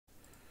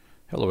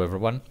Hello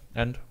everyone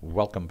and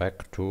welcome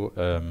back to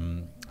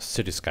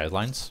City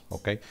Skylines.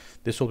 Okay,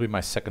 this will be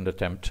my second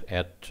attempt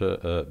at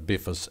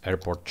Biffa's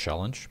Airport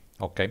Challenge.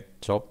 Okay,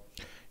 so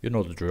you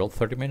know the drill,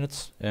 30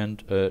 minutes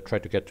and try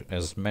to get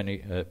as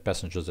many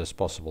passengers as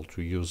possible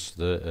to use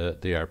the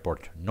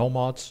airport. No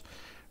mods,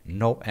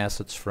 no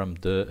assets from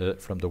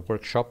the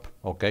workshop.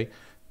 Okay,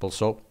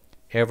 also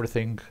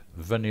everything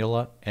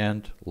vanilla,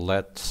 and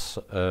let's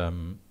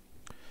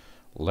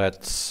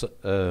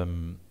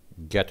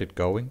get it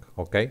going.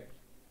 Okay.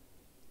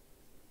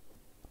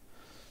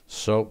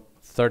 So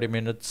 30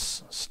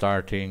 minutes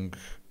starting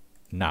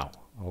now.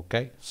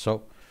 Okay,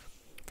 so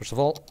first of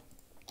all,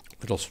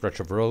 little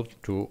stretch of road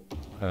to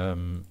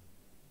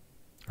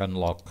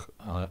unlock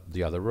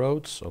the other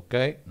roads.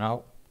 Okay,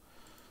 now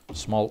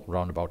small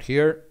roundabout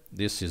here.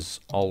 This is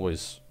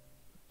always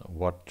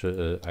what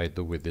I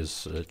do with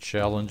these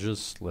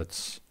challenges.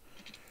 Let's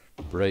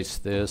brace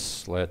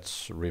this.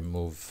 Let's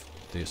remove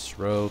this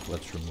road.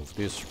 Let's remove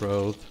this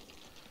road.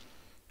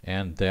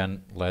 And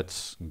then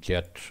let's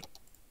get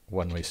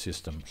one-way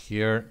system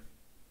here.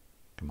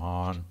 Come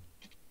on.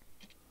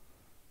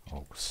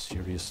 Oh,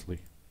 seriously.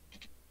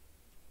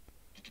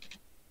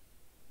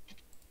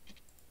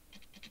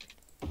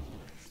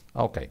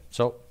 Okay,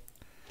 so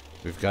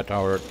we've got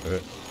our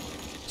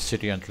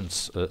city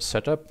entrance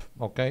set up.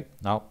 Okay,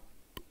 now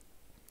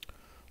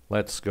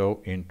let's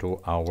go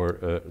into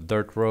our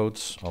dirt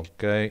roads.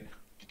 Okay,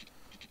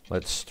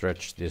 let's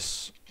stretch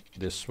this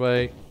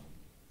way.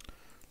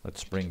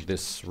 Let's bring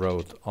this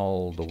road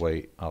all the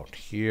way out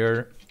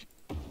here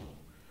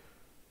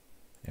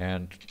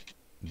and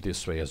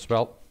this way as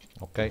well.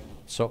 Okay,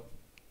 so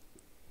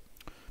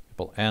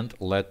people, and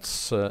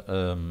let's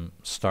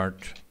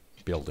start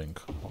building.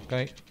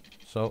 Okay,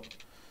 so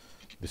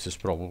this is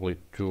probably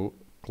too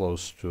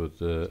close to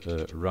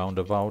the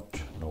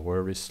roundabout. No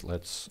worries,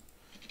 let's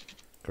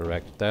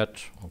correct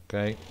that.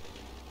 Okay,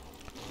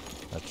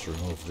 let's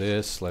remove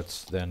this.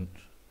 Let's then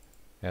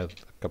add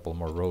a couple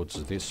more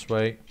roads this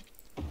way.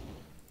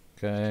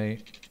 Okay.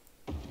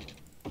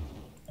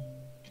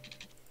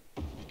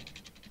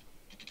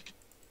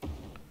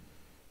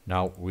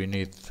 Now we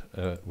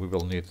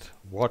will need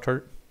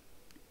water.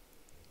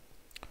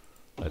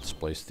 Let's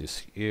place this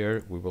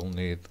here. We will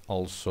need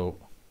also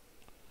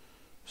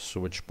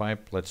sewage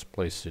pipe. Let's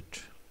place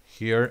it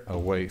here,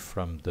 away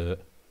from the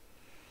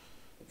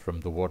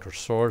water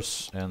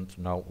source. And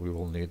now we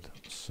will need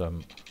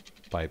some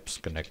pipes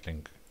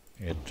connecting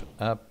it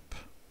up.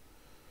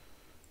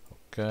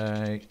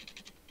 Okay.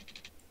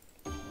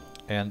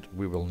 And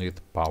we will need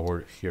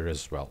power here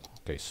as well.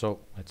 Okay,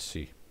 so let's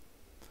see.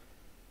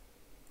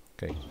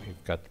 Okay,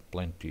 we've got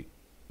plenty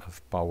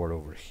of power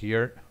over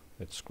here.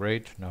 That's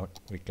great. Now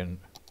we can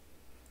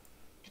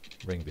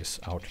bring this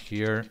out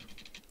here.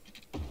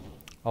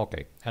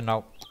 Okay, and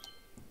now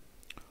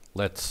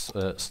let's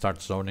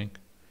start zoning.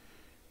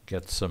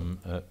 Get some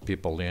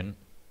people in.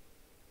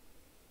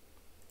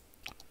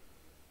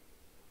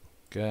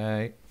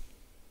 Okay.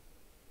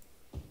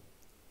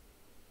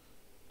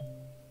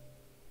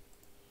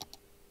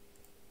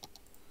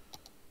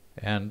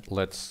 And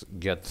let's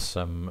get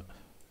some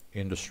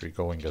industry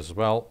going as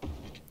well.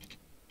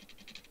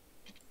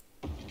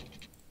 Up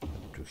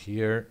to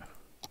here.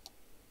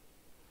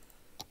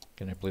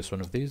 Can I place one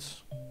of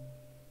these?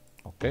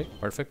 Okay,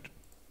 perfect.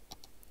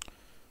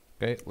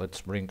 Okay,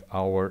 let's bring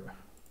our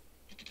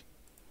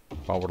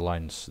power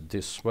lines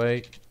this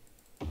way.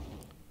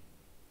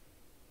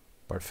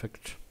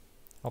 Perfect.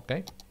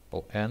 Okay,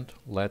 well, and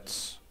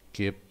let's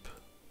keep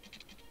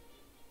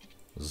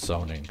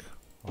zoning.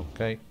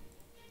 Okay.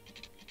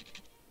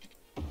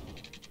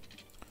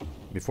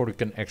 Before we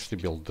can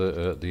actually build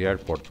the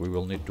airport, we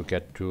will need to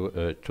get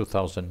to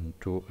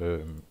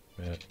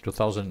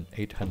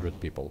 2,800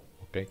 people.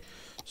 Okay,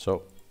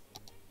 so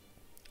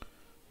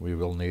we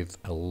will need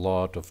a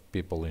lot of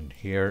people in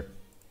here.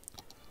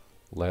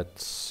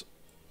 Let's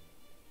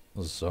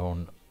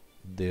zone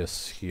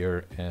this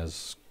here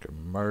as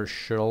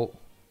commercial.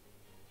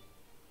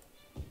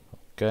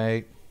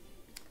 Okay,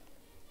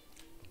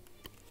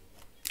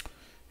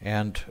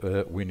 and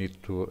we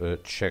need to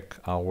check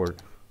our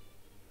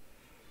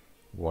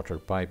water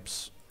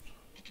pipes.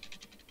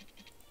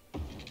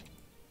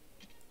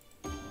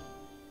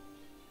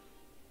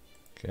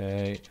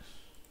 Okay,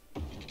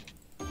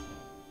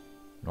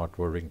 not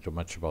worrying too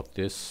much about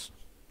this.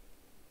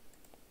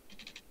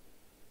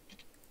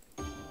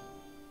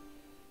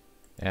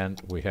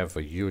 And we have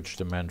a huge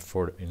demand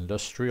for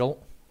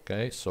industrial.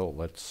 Okay, so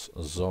let's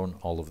zone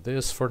all of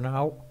this for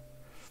now.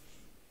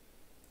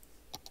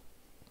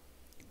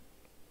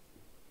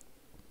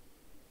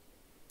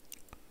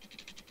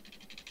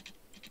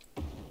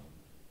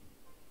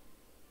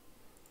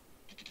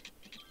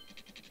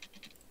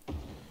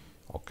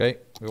 Okay,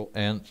 we'll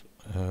end.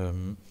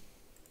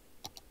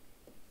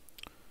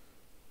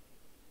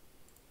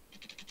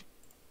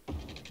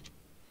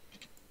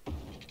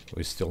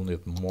 We still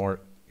need more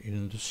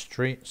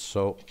industry,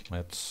 so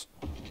let's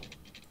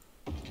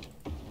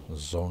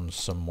zone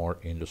some more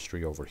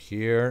industry over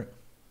here.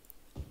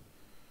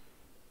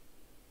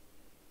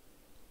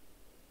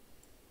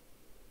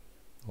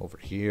 over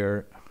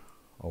here,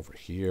 over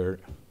here.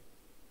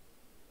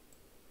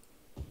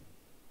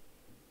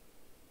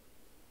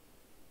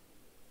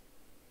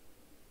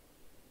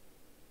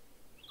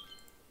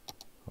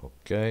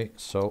 Okay,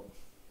 so,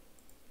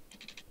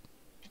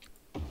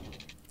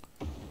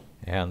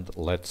 and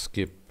let's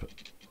keep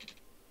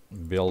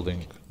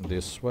building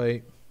this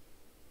way.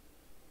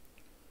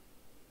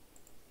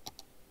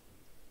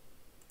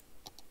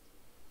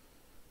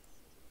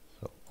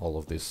 So all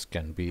of this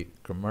can be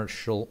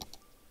commercial.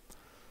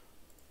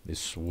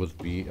 This would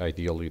be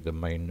ideally the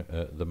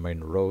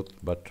main road,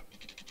 but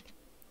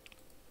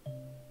okay,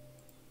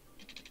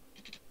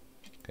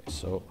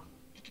 so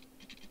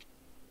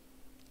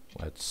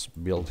let's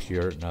build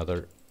here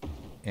another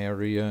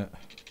area.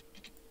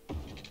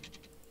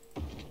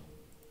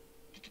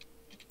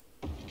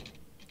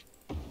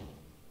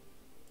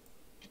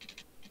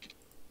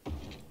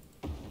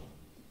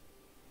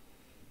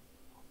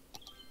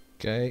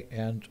 Okay,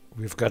 and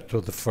we've got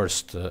to the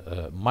first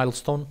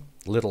milestone,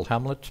 Little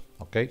Hamlet.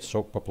 Okay,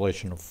 so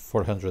population of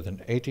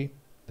 480,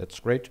 that's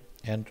great.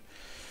 And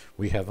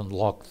we have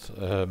unlocked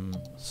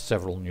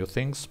several new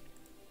things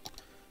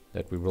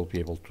that we will be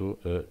able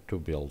to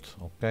build.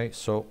 Okay,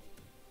 so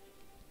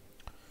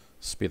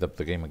speed up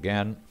the game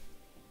again.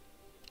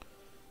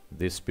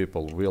 These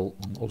people will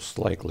most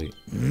likely,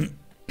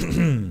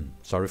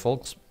 sorry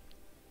folks,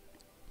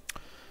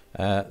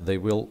 they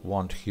will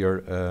want here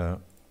a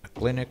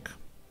clinic.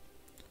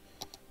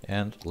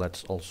 And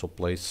let's also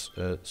place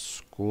a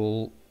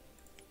school.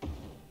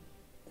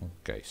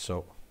 Okay,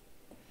 so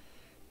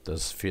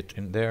does fit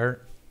in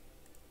there.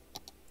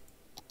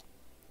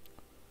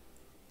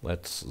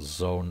 Let's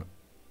zone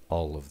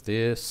all of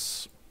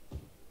this.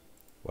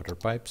 Water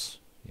pipes.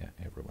 Yeah,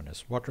 everyone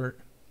has water.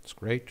 It's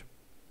great.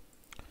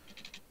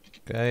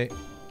 Okay.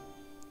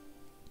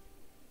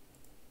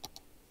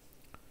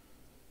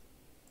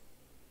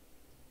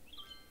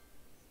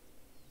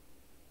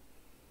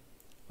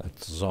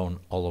 Let's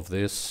zone all of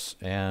this,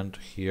 and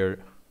here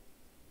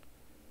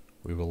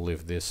we will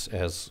leave this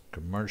as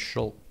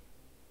commercial.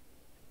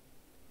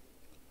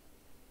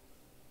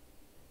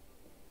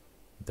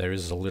 There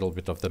is a little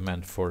bit of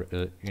demand for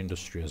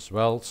industry as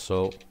well,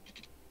 so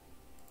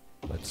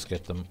let's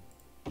get them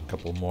a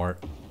couple more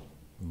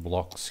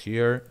blocks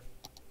here.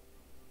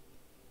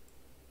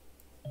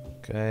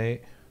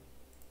 Okay.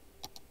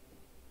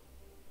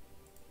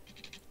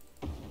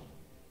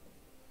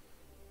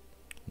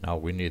 Now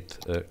we need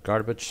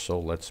garbage, so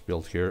let's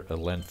build here a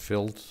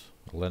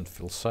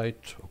landfill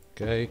site.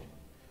 Okay.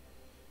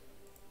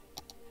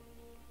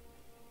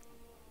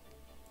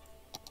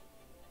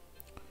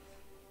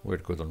 We're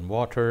good on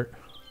water.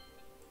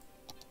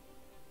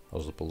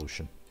 How's the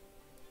pollution?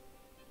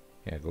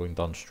 Yeah, going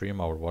downstream,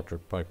 our water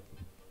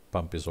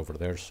pump is over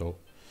there, so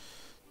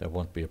that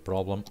won't be a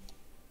problem.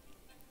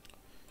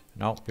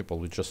 Now, people,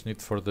 we just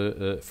need for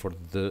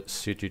the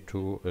city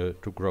to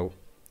grow.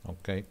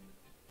 Okay.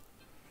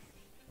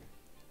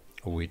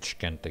 Which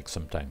can take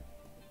some time,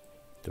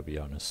 to be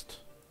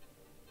honest.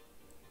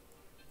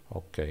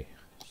 Okay,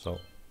 so,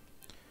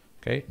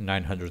 okay,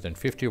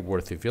 950,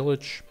 Worthy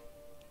Village.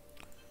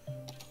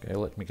 Okay,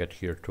 let me get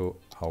here to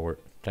our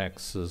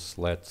taxes.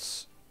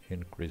 Let's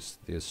increase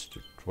this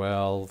to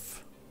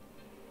 12,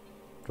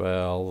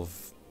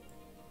 12,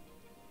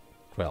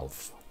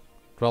 12.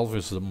 12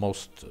 is the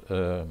most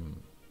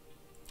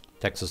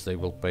taxes they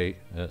will pay,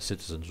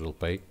 citizens will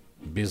pay,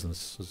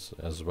 businesses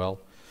as well.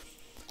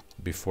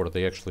 Before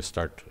they actually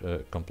start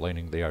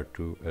complaining they are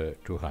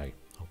too high.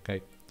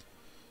 Okay,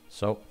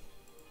 so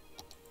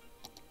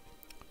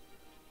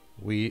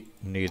we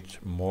need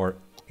more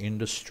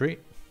industry,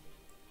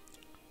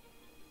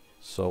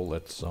 so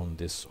let's zone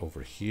this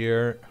over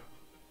here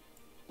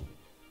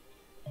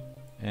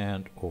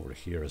and over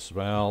here as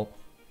well.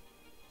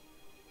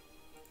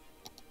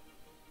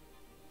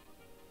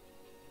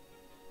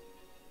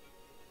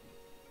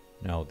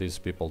 Now these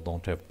people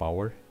don't have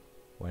power.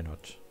 Why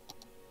not?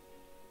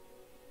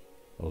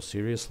 Oh,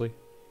 seriously?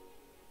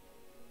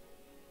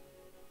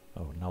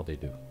 Oh, now they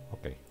do.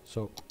 Okay,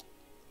 so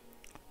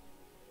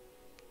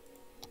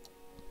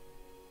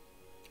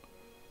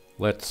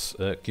let's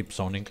keep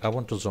zoning. I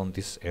want to zone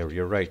this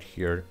area right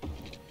here.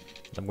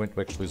 I'm going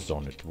to actually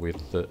zone it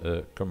with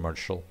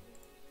commercial,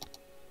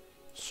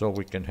 so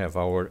we can have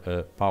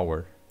our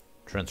power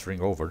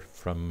transferring over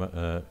from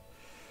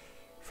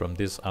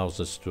these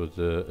houses to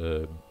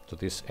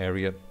this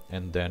area,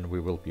 and then we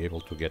will be able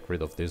to get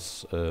rid of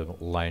these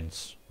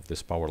lines,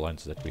 these power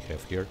lines that we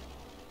have here.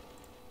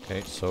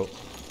 Okay, so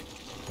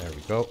there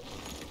we go.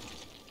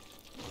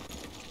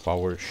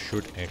 Power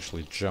should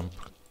actually jump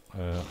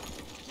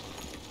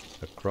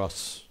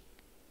across,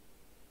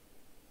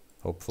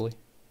 hopefully.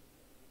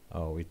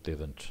 Oh, it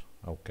didn't.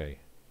 Okay.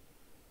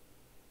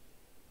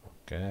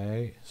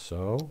 Okay,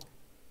 so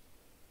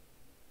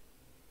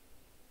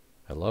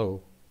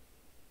hello.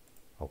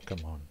 Oh, come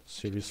on,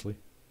 seriously?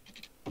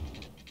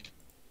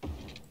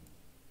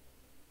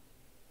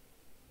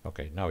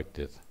 Okay, now it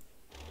did.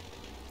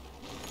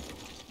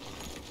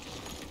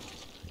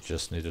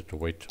 Just needed to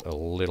wait a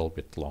little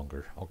bit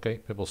longer. Okay,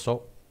 people,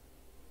 so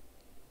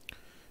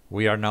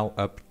We are now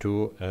up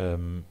to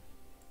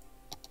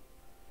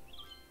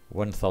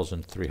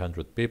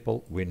 1,300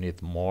 people. We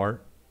need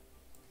more.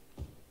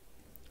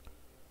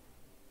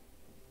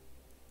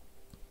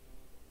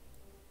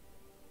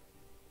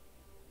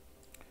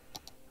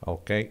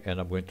 Okay,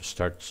 and I'm going to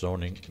start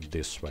zoning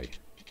this way.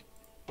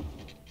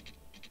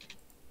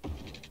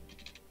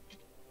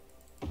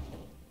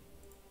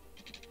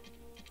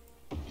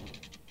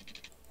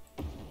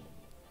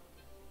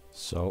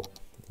 So,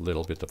 a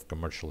little bit of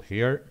commercial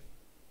here.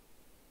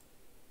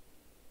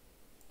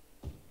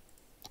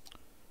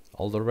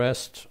 All the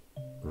rest,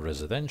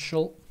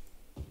 residential.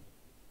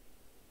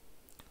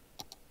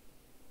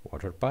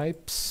 Water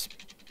pipes.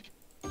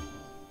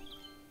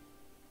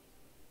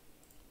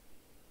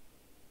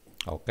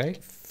 Okay,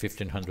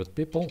 1,500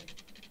 people.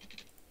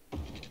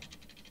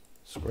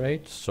 It's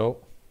great.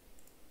 So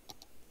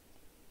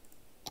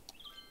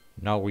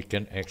now we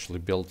can actually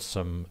build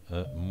some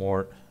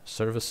more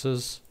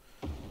services.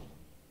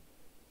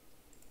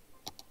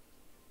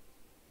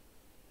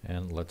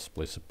 And let's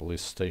place a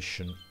police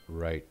station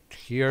right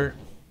here.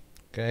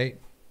 Okay.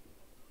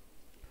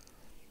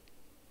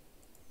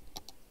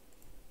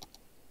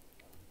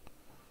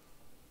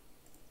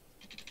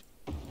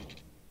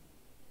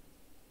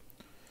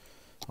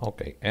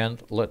 Okay,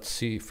 and let's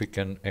see if we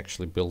can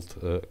actually build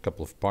a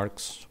couple of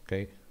parks.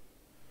 Okay,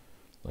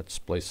 let's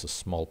place a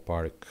small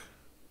park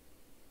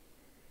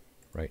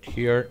right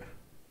here,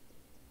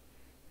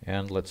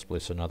 and let's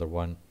place another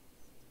one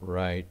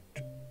right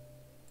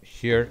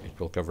here. It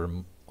will cover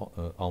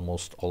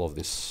almost all of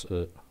this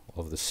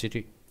of the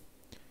city.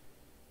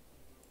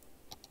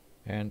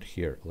 And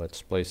here,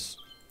 let's place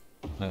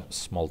a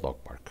small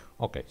dog park.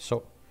 Okay,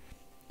 so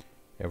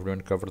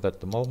everyone covered at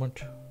the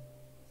moment.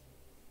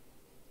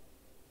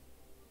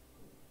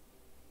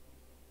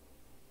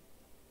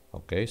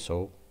 Okay,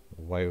 so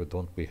why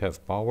don't we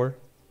have power?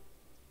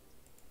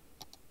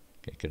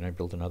 Okay, can I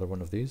build another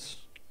one of these?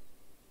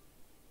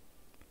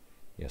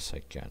 Yes, I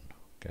can.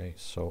 Okay,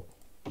 so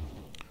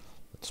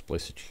let's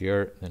place it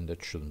here, and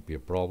that shouldn't be a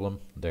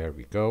problem. There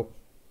we go.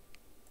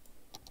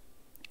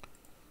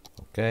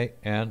 Okay,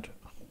 and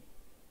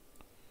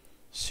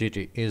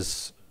city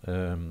is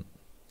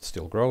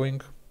still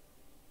growing.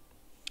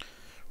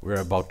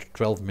 We're about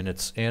 12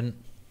 minutes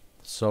in,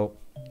 so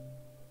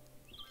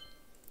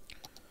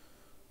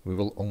we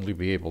will only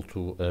be able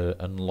to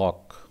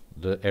unlock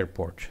the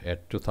airport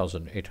at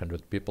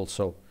 2,800 people,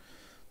 so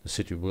the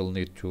city will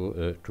need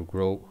to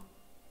grow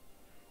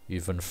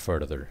even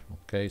further.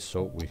 Okay,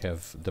 so we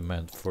have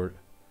demand for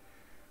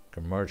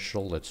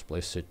commercial. Let's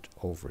place it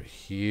over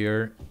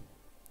here.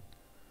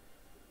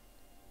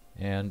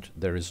 And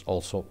there is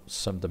also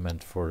some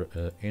demand for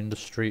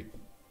industry.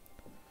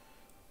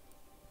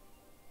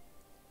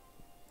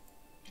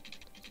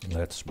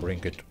 Let's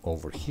bring it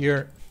over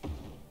here.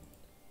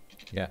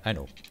 Yeah, I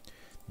know.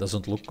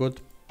 Doesn't look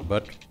good,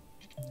 but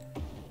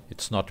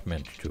it's not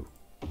meant to.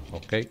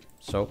 Okay,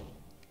 so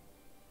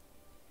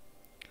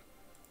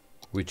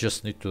we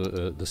just need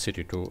to the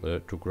city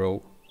to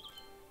grow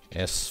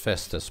as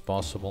fast as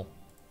possible,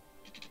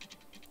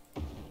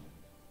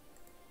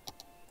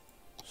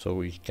 so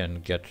we can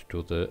get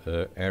to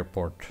the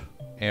airport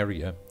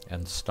area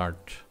and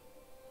start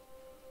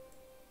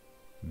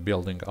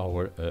building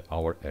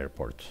our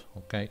airport.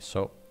 Okay,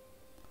 so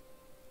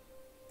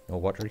no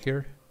water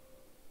here.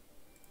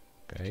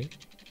 Okay.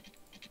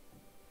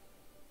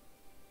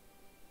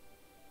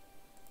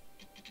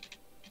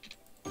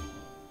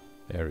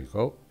 There we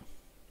go.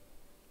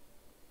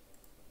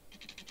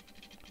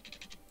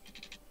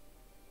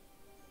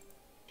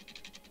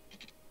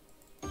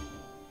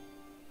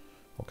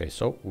 Okay,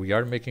 so we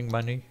are making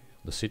money.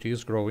 The city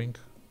is growing.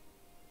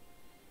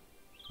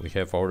 We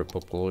have our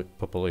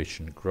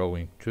population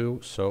growing too,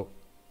 so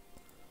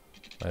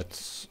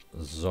let's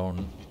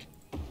zone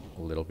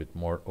a little bit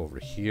more over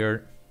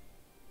here.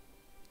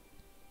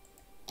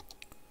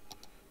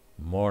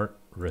 More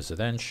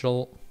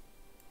residential.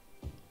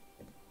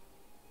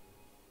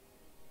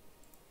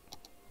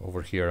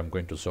 Over here I'm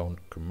going to zone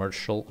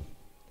commercial.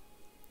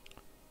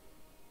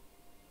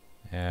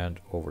 And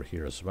over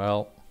here as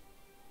well.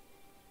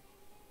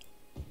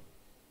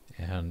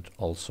 And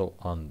also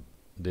on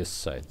this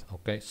side.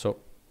 Okay, so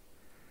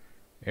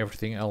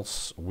everything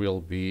else will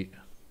be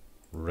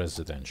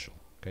residential.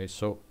 Okay,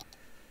 so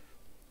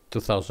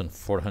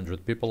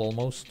 2,400 people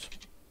almost.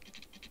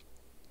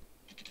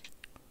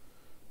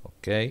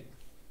 Okay.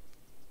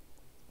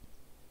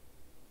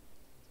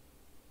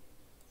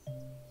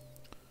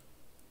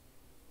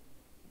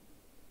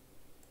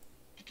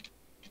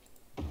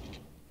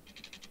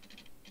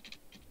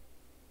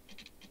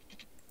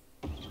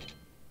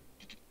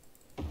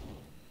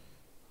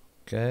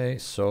 Okay,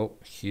 so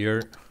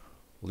here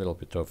a little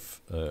bit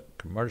of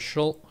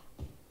commercial.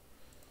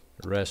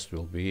 The rest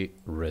will be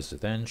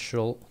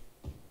residential.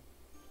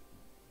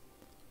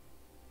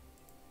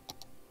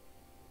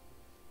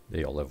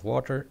 They all have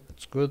water,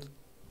 that's good.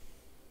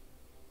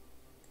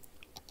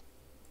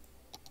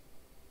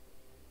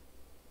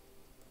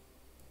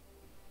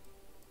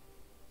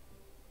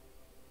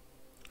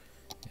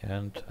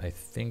 And I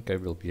think I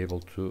will be able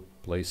to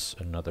place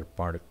another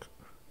park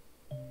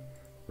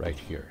right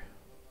here.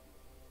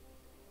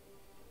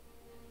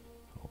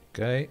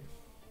 Okay.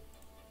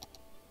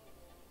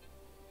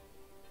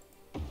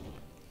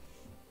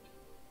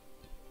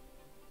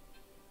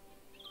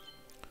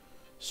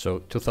 So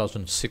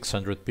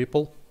 2,600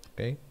 people,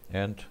 okay,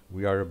 and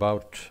we are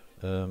about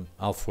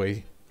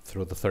halfway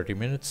through the 30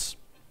 minutes.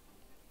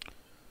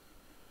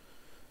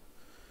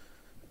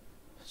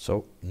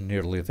 So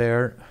nearly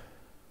there.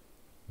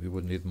 We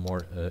would need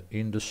more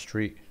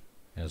industry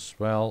as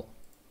well.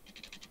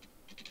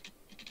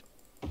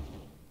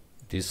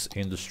 This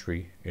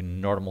industry in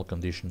normal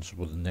conditions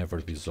would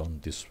never be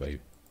zoned this way,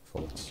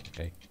 folks,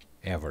 okay,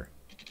 ever.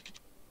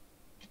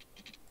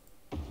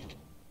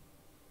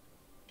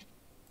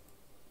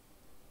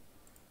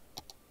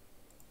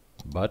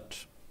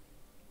 But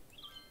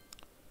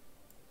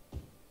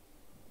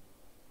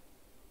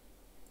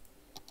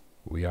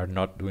we are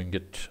not doing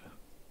it.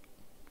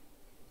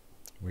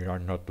 We are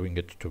not doing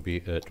it to be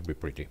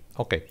pretty.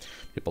 Okay,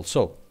 people.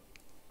 So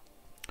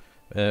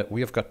we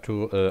have got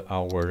to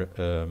our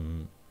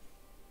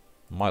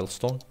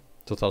milestone,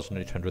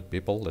 2,800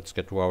 people. Let's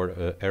get to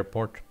our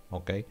airport.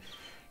 Okay.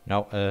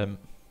 Now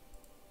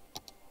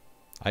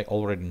I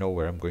already know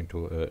where I'm going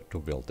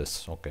to build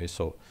this. Okay,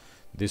 so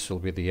this will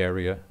be the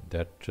area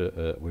that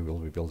we will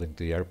be building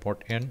the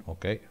airport in.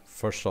 Okay.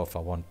 First off, I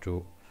want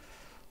to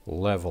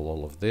level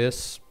all of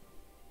this.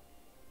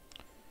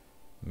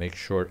 Make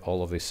sure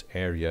all of this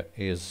area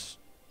is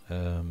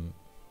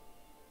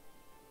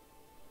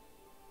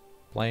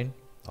plain,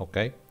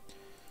 okay,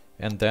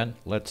 and then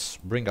let's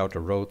bring out a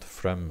road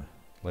from,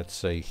 let's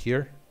say,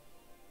 here,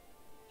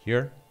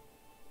 okay,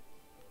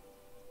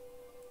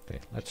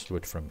 let's do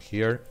it from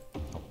here,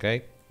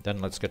 okay, then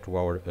let's get to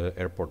our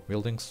airport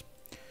buildings.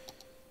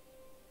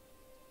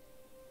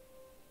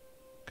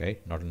 Okay,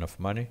 not enough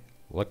money,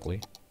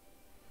 luckily.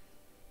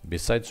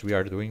 Besides we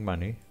are doing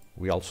money,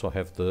 we also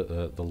have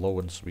the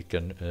loans we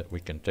can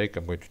take.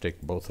 I'm going to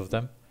take both of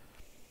them,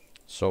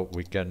 so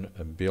we can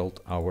build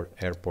our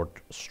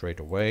airport straight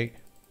away.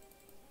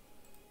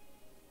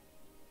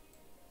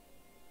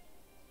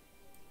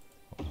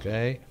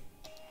 Okay,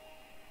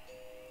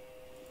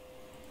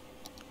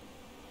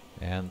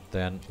 and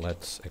then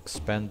let's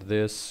expand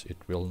this. It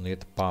will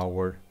need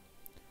power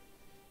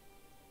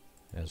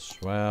as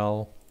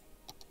well.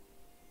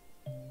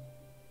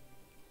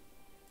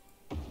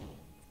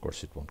 Of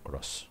course it won't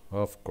cross.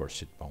 Of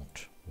course it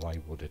won't. Why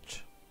would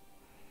it?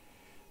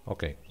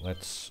 Okay,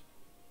 let's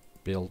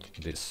build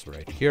this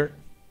right here.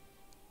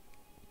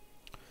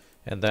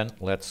 And then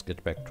let's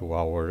get back to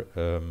our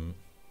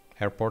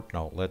airport.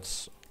 Now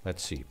let's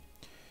see.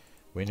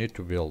 We need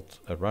to build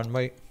a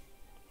runway,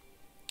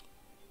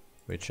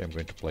 which I'm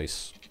going to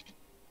place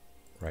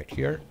right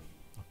here.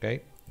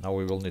 Okay. Now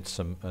we will need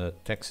some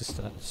taxi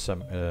stands,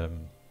 some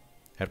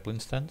airplane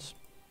stands.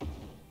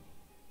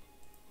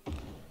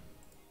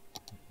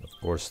 Of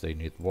course they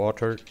need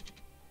water.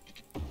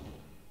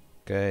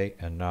 Okay,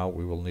 and now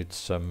we will need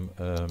some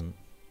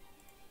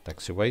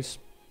taxiways.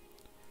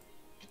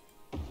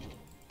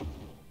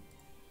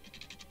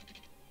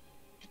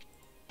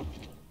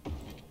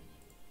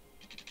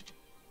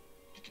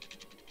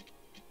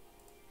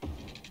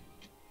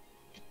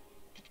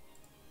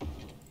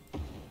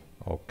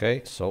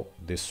 Okay, so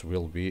this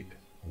will be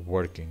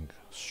working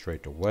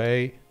straight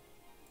away.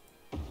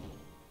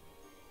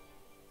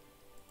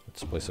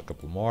 Let's place a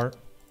couple more.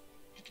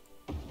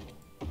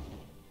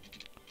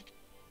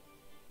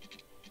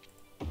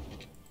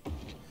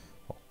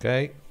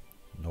 Okay,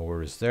 no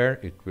worries there,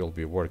 it will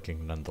be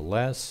working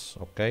nonetheless.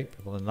 Okay,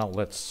 and now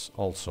let's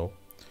also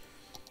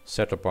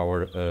set up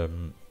our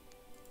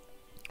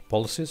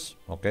policies.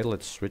 Okay,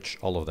 let's switch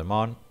all of them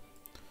on.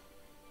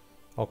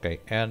 Okay,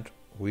 and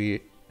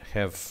we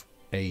have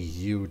a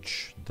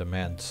huge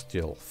demand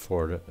still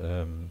for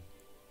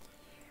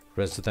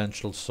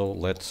residential, so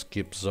let's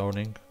keep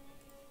zoning.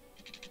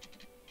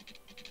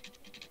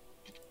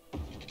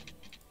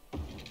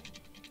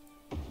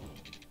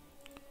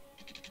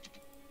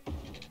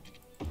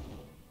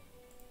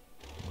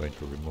 I'm going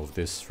to remove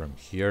this from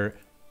here.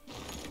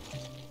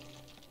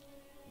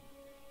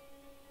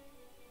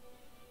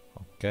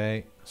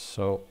 Okay,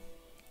 so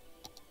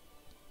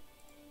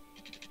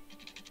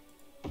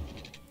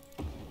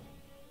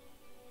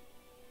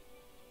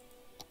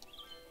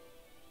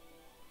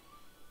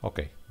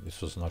okay,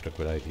 this was not a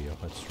good idea.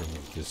 Let's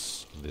remove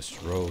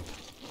this road.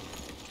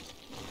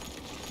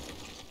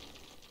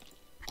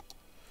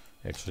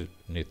 Actually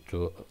need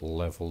to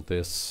level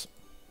this.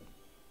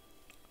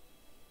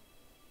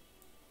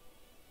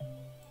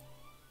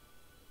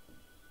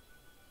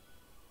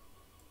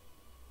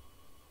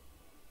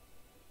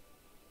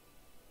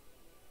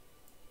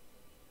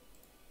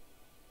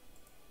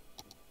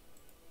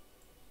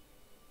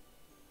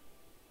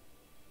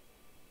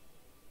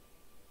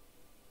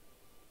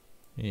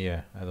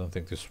 Yeah, I don't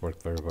think this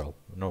worked very well.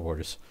 No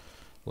worries.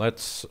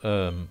 Let's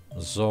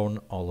zone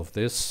all of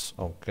this.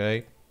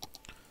 Okay.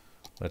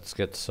 Let's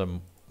get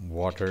some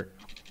water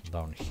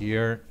down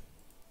here.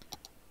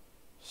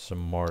 some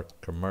more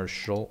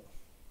commercial.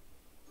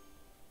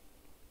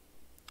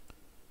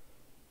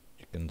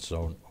 You can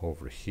zone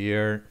over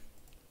here.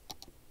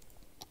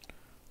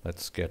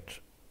 Let's get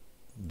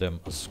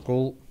them a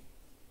school.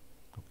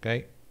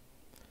 Okay.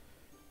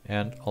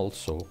 And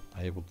also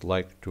I would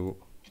like to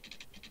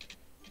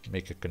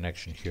make a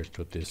connection here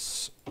to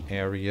this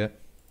area.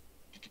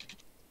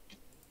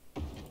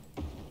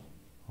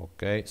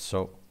 Okay,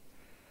 so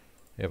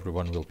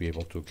everyone will be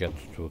able to get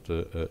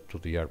to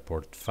the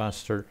airport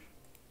faster.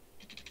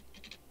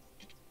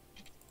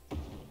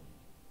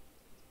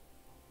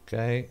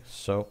 Okay,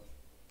 so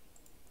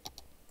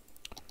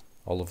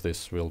all of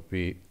this will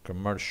be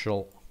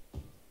commercial.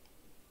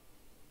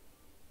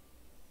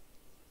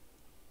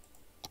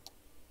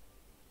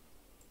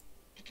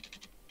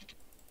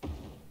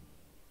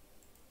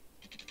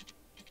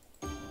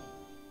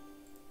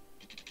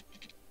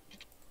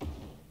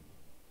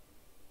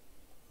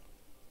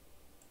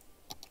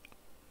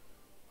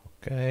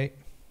 Okay,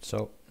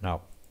 so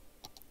now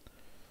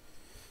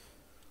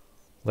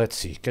let's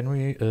see, can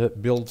we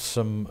build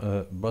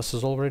some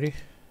buses already?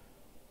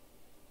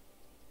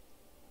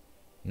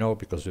 No,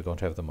 because we don't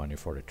have the money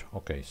for it.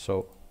 Okay,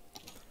 so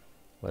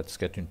let's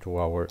get into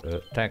our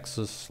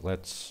taxes.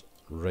 Let's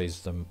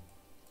raise them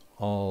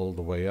all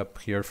the way up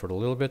here for a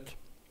little bit.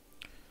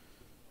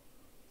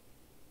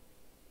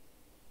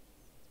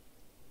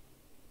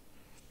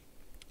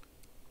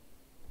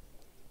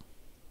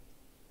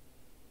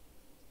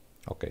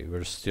 Okay,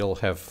 we still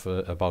have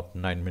about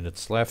 9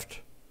 minutes left.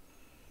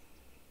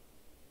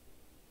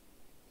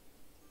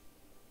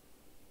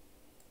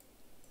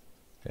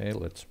 Okay,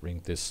 let's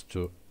bring this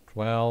to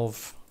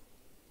 12.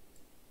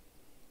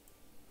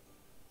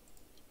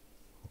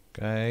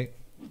 Okay,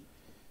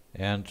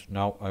 and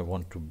now I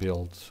want to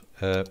build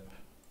a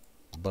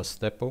bus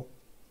depot,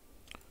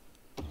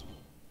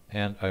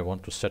 and I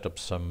want to set up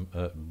some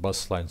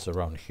bus lines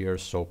around here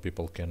so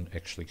people can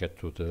actually get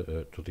to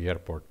the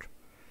airport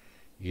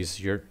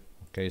easier.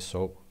 Okay,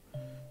 so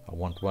I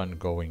want one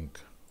going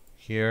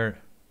here,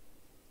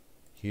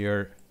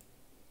 here,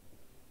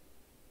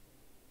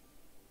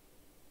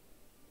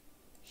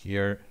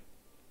 here,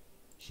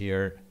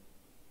 here,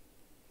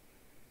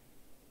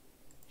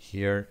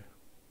 here,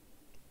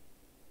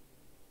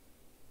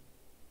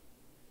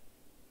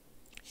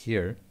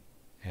 here,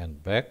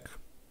 and back.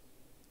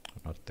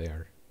 Not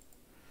there.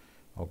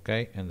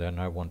 Okay, and then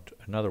I want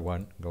another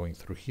one going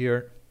through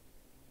here.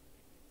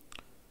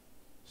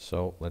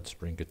 So let's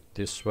bring it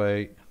this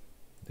way,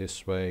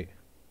 this way,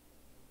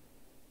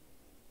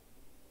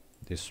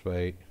 this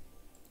way,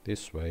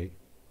 this way,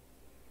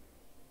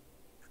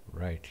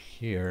 right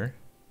here,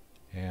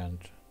 and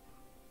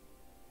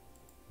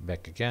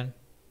back again.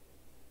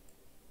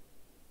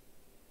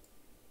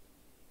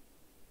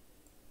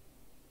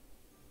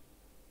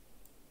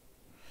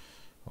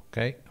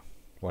 Okay,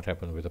 what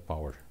happened with the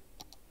power?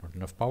 Not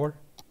enough power?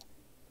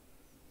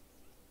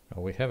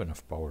 No, we have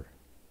enough power.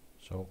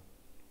 So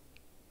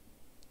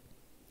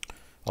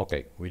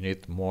okay, we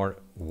need more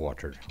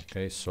water.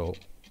 Okay, so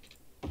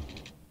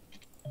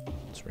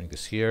let's bring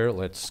this here.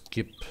 Let's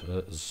skip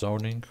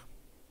zoning.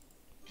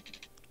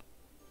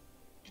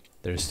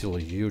 There is still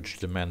a huge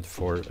demand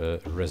for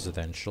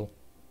residential.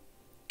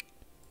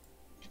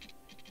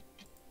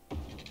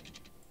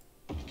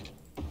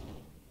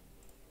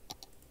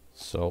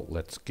 So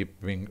let's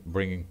keep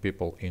bringing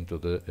people into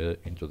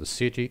the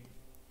city.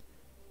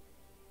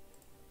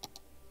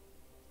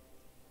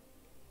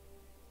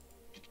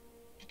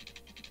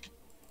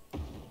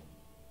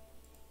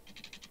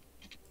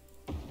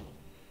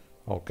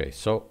 Okay,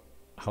 so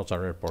how's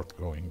our airport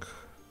going?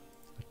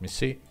 Let me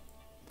see.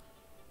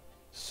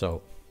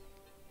 So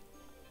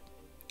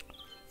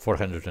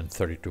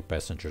 432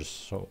 passengers,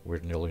 so we're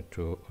nearly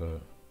to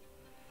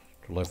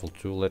level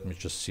 2. Let me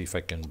just see if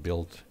I can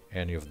build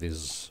any of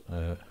these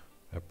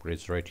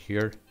upgrades right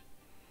here.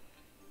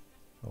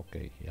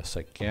 Okay, yes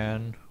I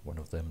can. One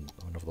of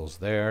those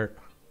there.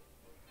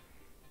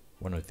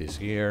 One of these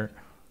here.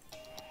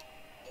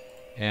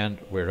 And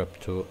we're up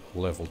to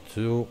level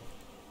 2.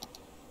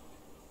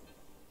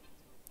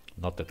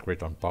 Not that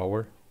great on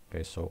power.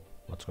 Okay, so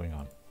what's going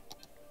on?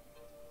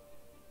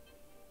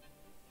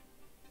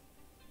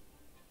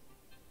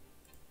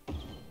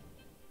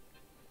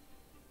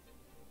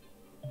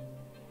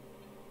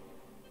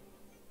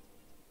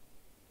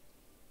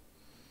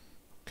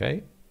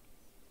 Okay.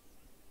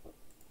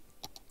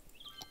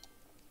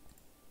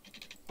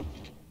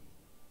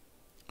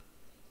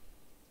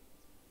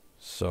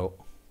 So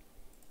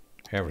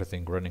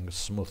everything running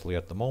smoothly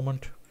at the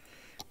moment.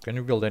 Can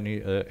you build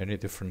any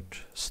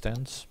different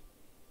stands?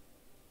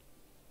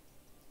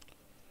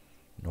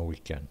 No, we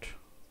can't.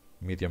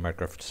 Medium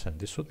aircraft stand.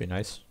 This would be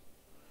nice,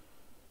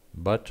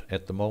 but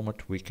at the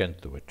moment we can't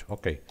do it.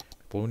 Okay,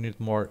 people, we need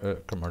more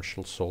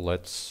commercial, so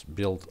let's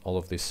build all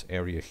of this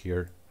area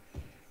here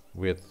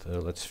with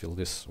let's fill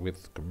this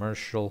with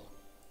commercial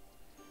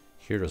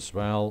here as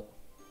well,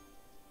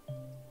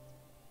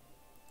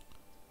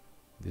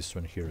 this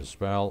one here as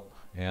well,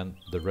 and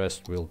the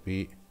rest will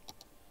be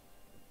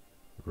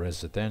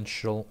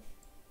residential.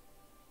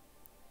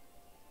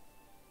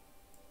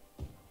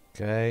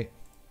 Okay.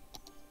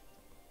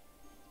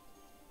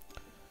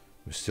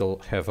 We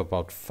still have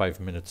about 5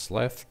 minutes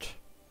left.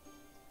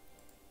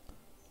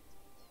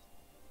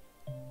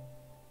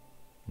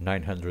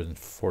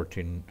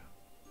 914.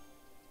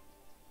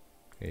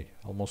 Okay,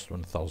 almost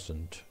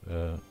 1,000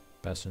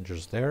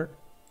 passengers there,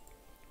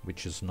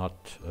 which is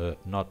not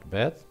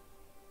bad.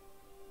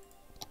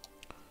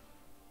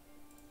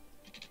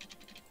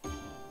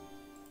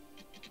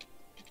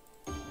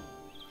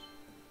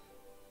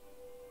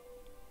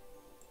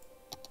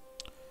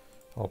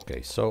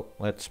 Okay, so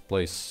let's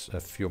place a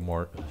few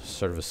more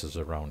services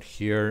around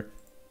here.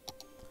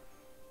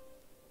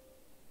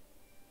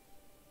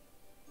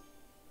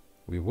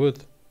 We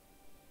would,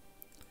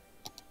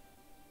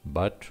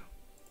 but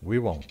we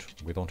won't.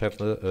 We don't have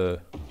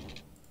the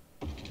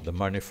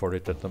money for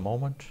it at the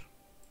moment.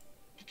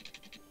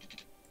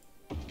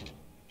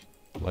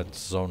 Let's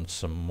zone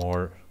some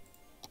more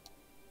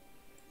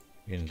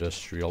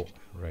industrial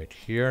right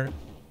here.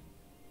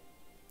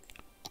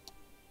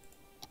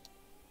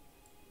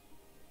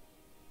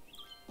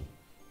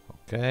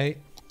 Okay.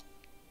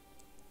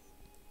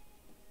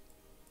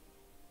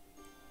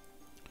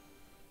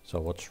 So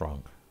what's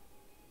wrong?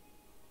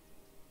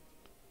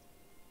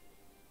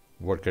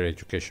 Worker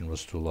education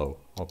was too low.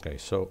 Okay,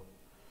 so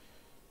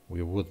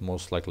we would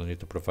most likely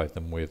need to provide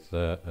them with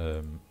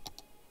okay,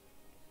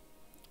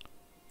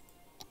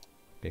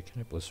 can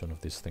I place one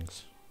of these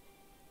things?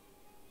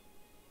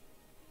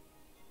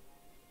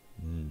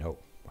 No,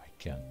 I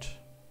can't.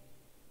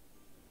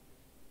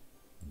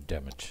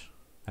 Damn it.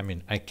 I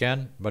mean, I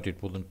can, but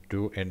it wouldn't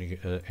do any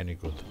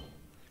good.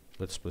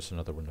 Let's place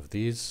another one of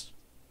these.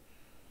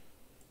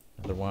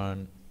 Another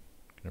one.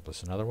 Can I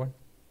place another one?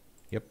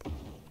 Yep.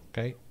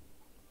 Okay.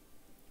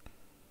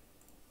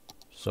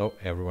 So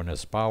everyone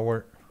has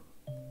power.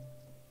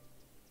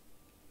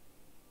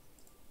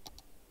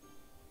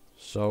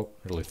 So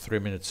really 3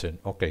 minutes in.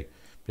 Okay,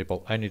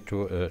 people, I need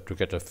to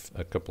get a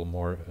couple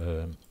more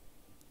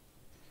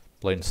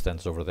plane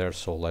stands over there.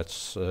 So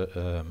let's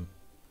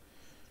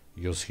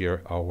use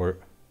here our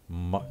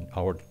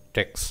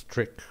text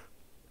trick.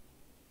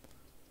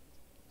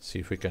 See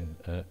if we can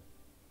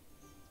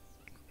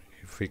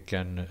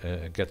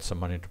get some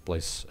money to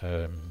place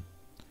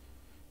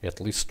at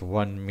least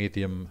one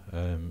medium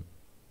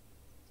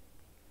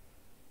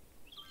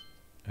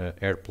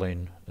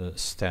airplane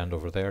stand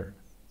over there.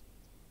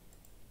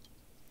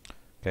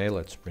 Okay,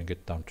 let's bring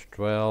it down to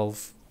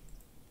 12.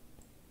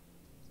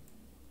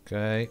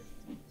 Okay.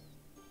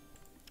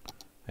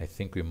 I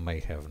think we may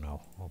have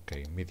now.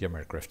 Okay, medium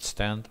aircraft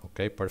stand.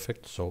 Okay,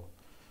 perfect. So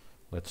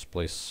let's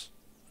place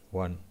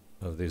one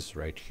of these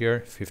right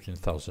here.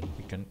 15,000.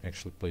 We can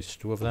actually place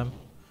two of them.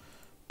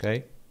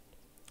 Okay.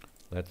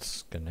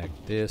 Let's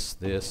connect this,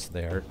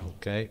 there.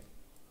 Okay.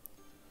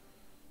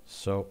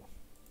 So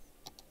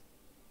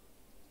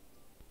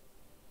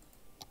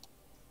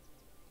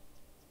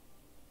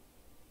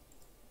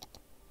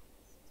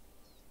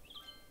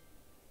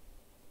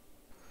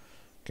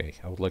okay,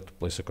 I would like to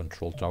place a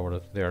control tower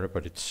there,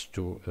 but it's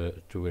too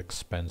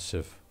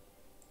expensive,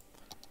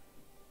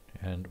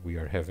 and we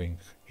are having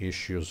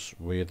issues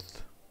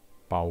with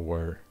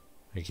power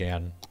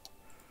again.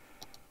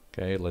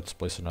 Okay, let's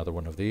place another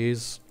one of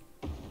these.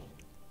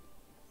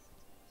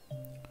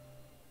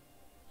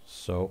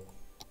 So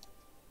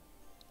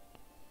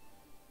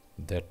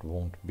that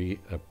won't be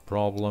a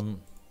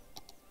problem.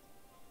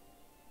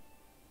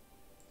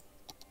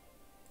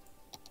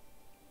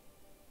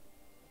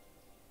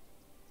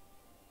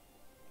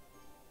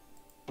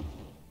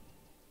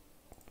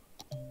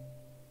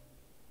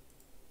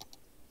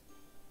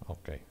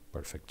 Okay,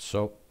 perfect.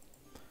 So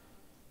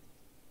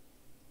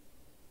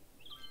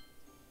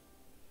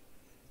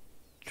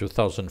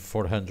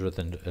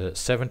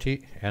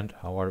 2,470, and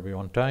how are we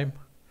on time?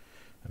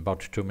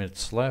 About 2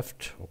 minutes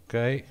left.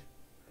 Okay,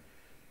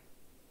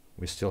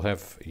 we still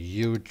have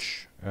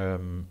huge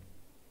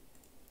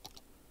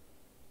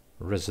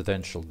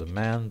residential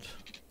demand.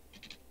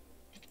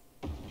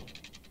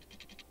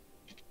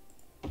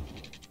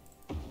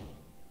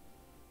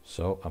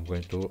 So I'm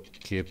going to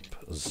keep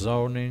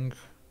zoning.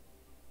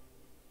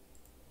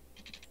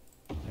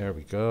 There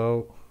we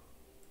go.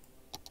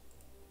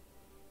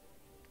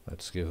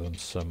 Let's give them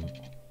some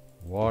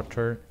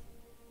water.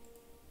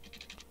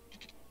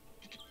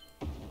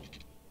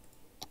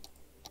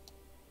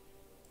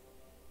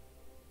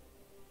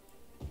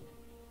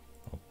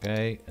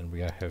 Okay, and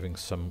we are having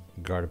some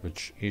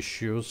garbage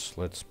issues.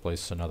 Let's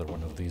place another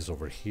one of these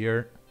over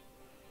here.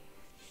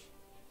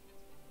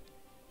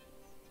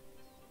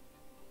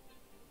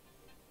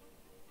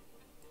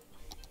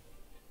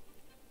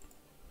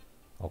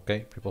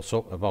 Okay, people,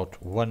 so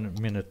about 1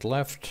 minute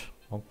left.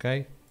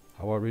 Okay,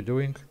 how are we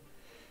doing?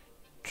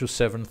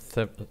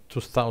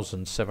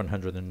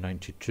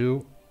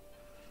 2,792.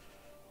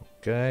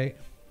 Okay.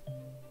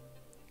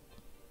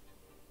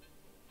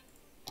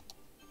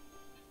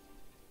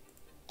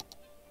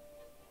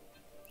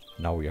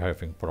 Now we are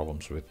having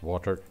problems with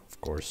water,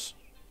 of course.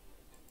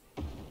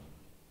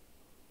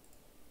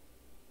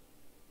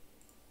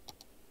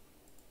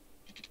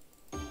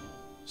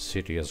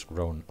 city has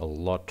grown a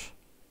lot.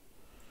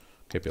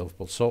 Okay,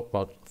 people, so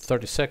about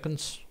 30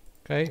 seconds.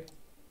 Okay.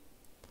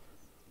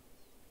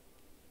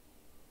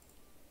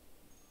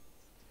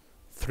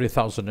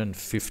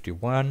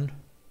 3051.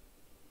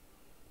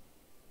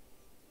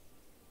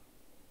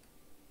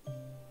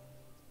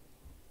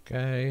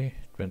 Okay,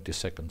 20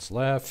 seconds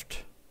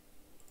left.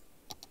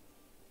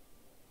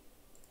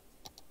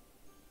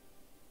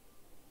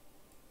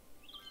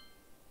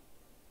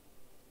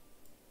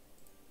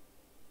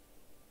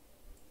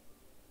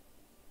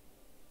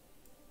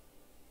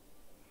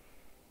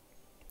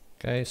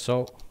 Okay,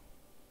 so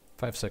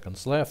 5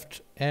 seconds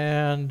left,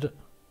 and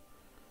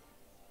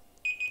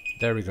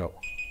there we go.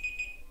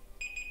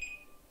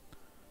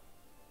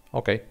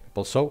 Okay,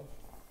 people, so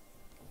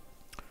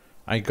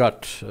I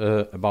got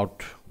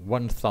about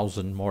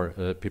 1,000 more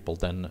people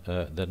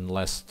than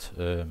last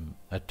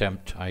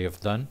attempt I have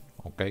done.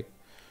 Okay,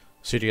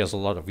 city has a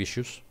lot of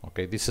issues.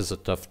 Okay, this is a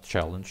tough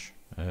challenge,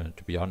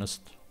 to be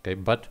honest. Okay,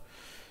 but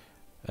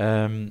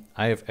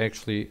I have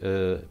actually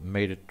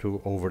made it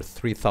to over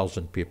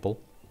 3,000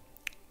 people,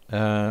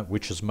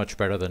 which is much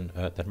better than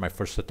my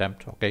first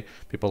attempt. Okay,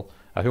 people,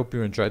 I hope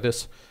you enjoy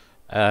this.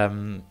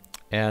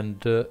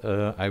 And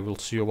I will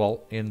see you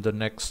all in the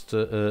next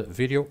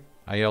video.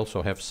 I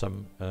also have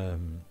some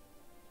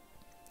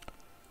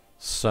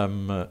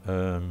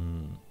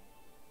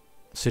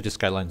City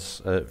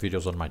Skylines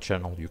videos on my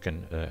channel. You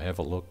can have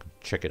a look,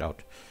 check it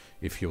out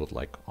if you would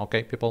like.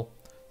 Okay, people,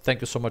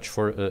 thank you so much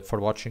for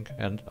watching,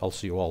 and I'll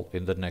see you all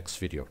in the next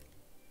video.